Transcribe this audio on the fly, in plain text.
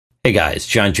Hey guys,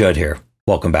 John Judd here.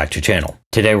 Welcome back to the channel.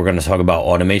 Today we're going to talk about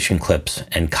automation clips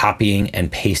and copying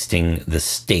and pasting the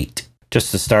state.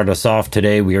 Just to start us off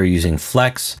today, we are using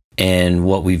Flex, and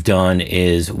what we've done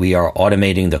is we are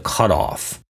automating the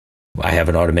cutoff. I have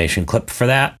an automation clip for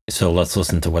that, so let's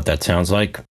listen to what that sounds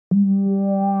like.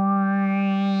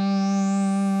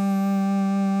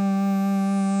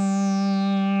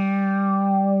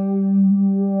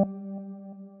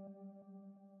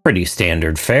 Pretty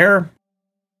standard fare.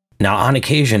 Now, on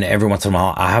occasion, every once in a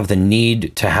while, I have the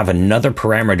need to have another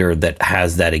parameter that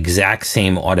has that exact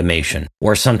same automation.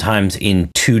 Or sometimes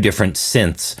in two different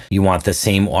synths, you want the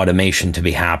same automation to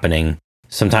be happening.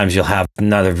 Sometimes you'll have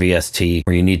another VST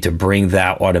where you need to bring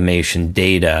that automation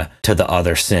data to the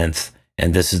other synth.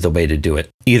 And this is the way to do it.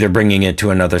 Either bringing it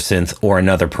to another synth or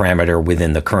another parameter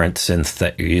within the current synth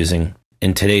that you're using.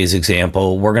 In today's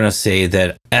example, we're going to say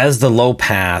that as the low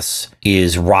pass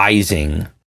is rising,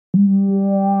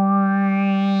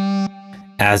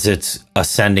 as it's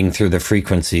ascending through the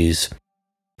frequencies,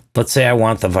 let's say I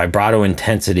want the vibrato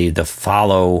intensity to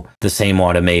follow the same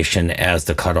automation as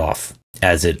the cutoff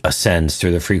as it ascends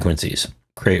through the frequencies.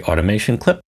 Create automation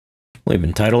clip. We'll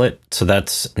even title it. So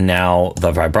that's now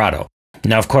the vibrato.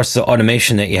 Now, of course, the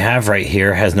automation that you have right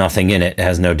here has nothing in it. It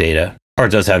has no data, or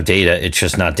it does have data. It's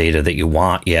just not data that you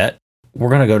want yet. We're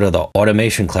going to go to the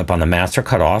automation clip on the master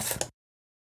cutoff.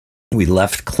 We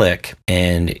left click,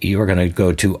 and you are going to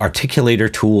go to Articulator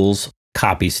Tools,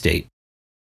 Copy State.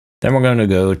 Then we're going to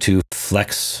go to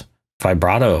Flex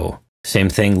Vibrato. Same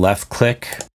thing, left click,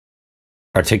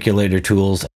 Articulator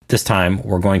Tools. This time,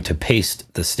 we're going to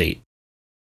paste the state.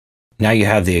 Now you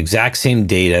have the exact same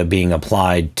data being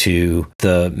applied to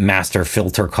the master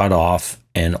filter cutoff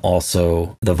and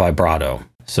also the vibrato.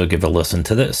 So give a listen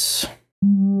to this.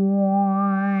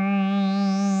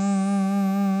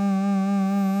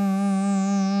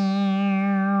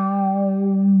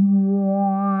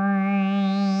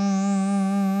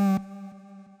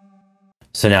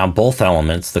 So now both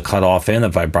elements, the cutoff and the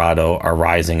vibrato, are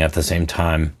rising at the same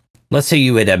time. Let's say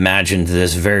you had imagined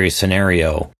this very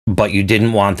scenario, but you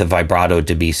didn't want the vibrato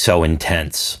to be so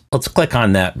intense. Let's click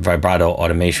on that vibrato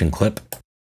automation clip.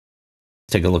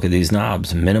 Take a look at these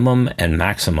knobs, minimum and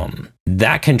maximum.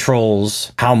 That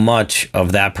controls how much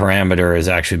of that parameter is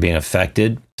actually being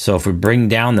affected. So if we bring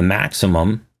down the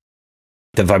maximum,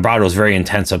 the vibrato is very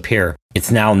intense up here.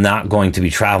 It's now not going to be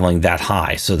traveling that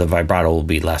high, so the vibrato will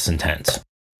be less intense.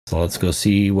 So let's go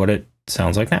see what it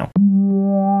sounds like now.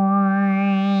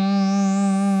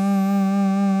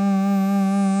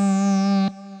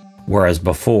 Whereas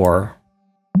before,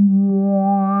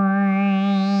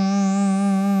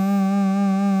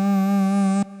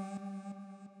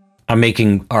 I'm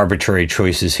making arbitrary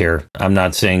choices here. I'm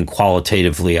not saying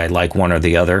qualitatively I like one or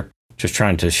the other. Just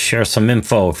trying to share some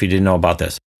info if you didn't know about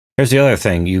this. Here's the other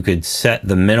thing. You could set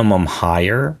the minimum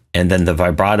higher, and then the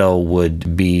vibrato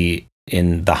would be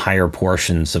in the higher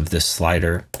portions of this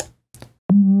slider.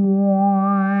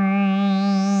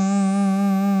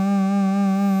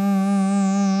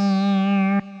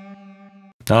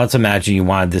 Now let's imagine you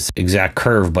wanted this exact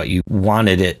curve, but you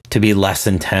wanted it to be less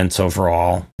intense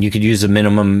overall. You could use the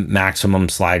minimum, maximum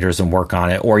sliders and work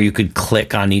on it, or you could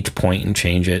click on each point and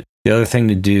change it. The other thing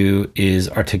to do is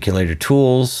Articulator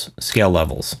Tools, Scale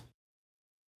Levels.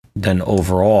 Then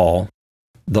overall,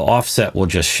 the offset will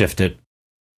just shift it.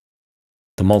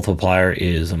 The multiplier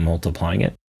is multiplying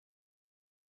it.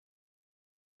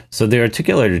 So the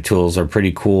Articulator Tools are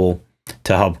pretty cool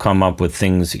to help come up with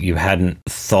things you hadn't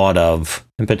thought of.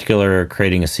 In particular,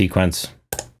 creating a sequence.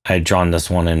 I had drawn this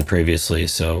one in previously,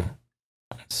 so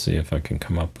let's see if I can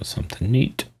come up with something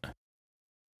neat.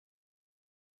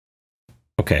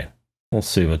 Okay, we'll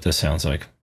see what this sounds like.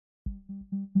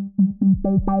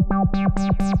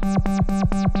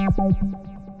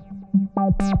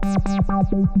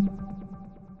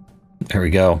 There we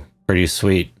go. Pretty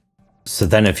sweet. So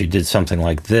then if you did something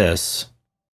like this,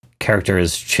 character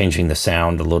is changing the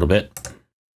sound a little bit.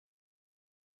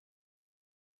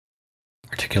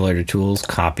 Articulator Tools,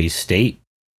 Copy State.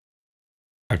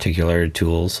 Articulator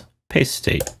Tools, Paste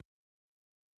State.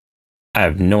 I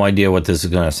have no idea what this is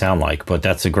going to sound like, but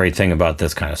that's the great thing about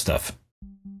this kind of stuff.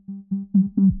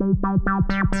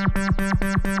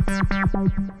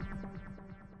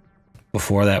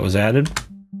 Before that was added.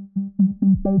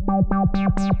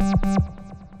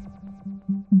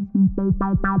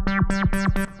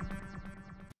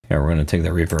 Here, we're going to take the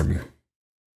reverb.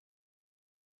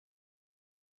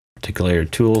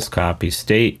 Articulator Tools, Copy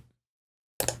State,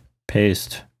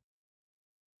 Paste.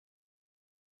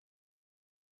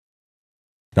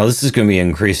 Now this is going to be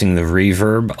increasing the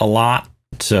reverb a lot,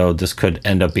 so this could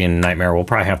end up being a nightmare. We'll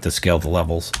probably have to scale the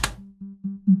levels.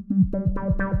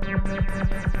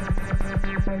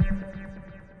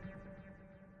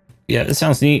 Yeah, it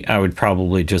sounds neat. I would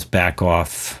probably just back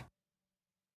off.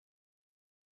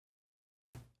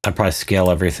 I'd probably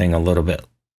scale everything a little bit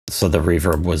so the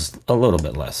reverb was a little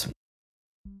bit less.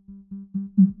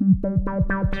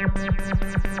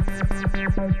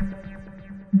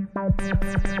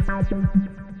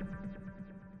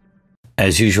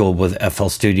 As usual with FL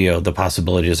Studio, the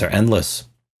possibilities are endless.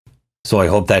 So I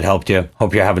hope that helped you.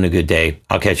 Hope you're having a good day.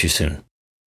 I'll catch you soon.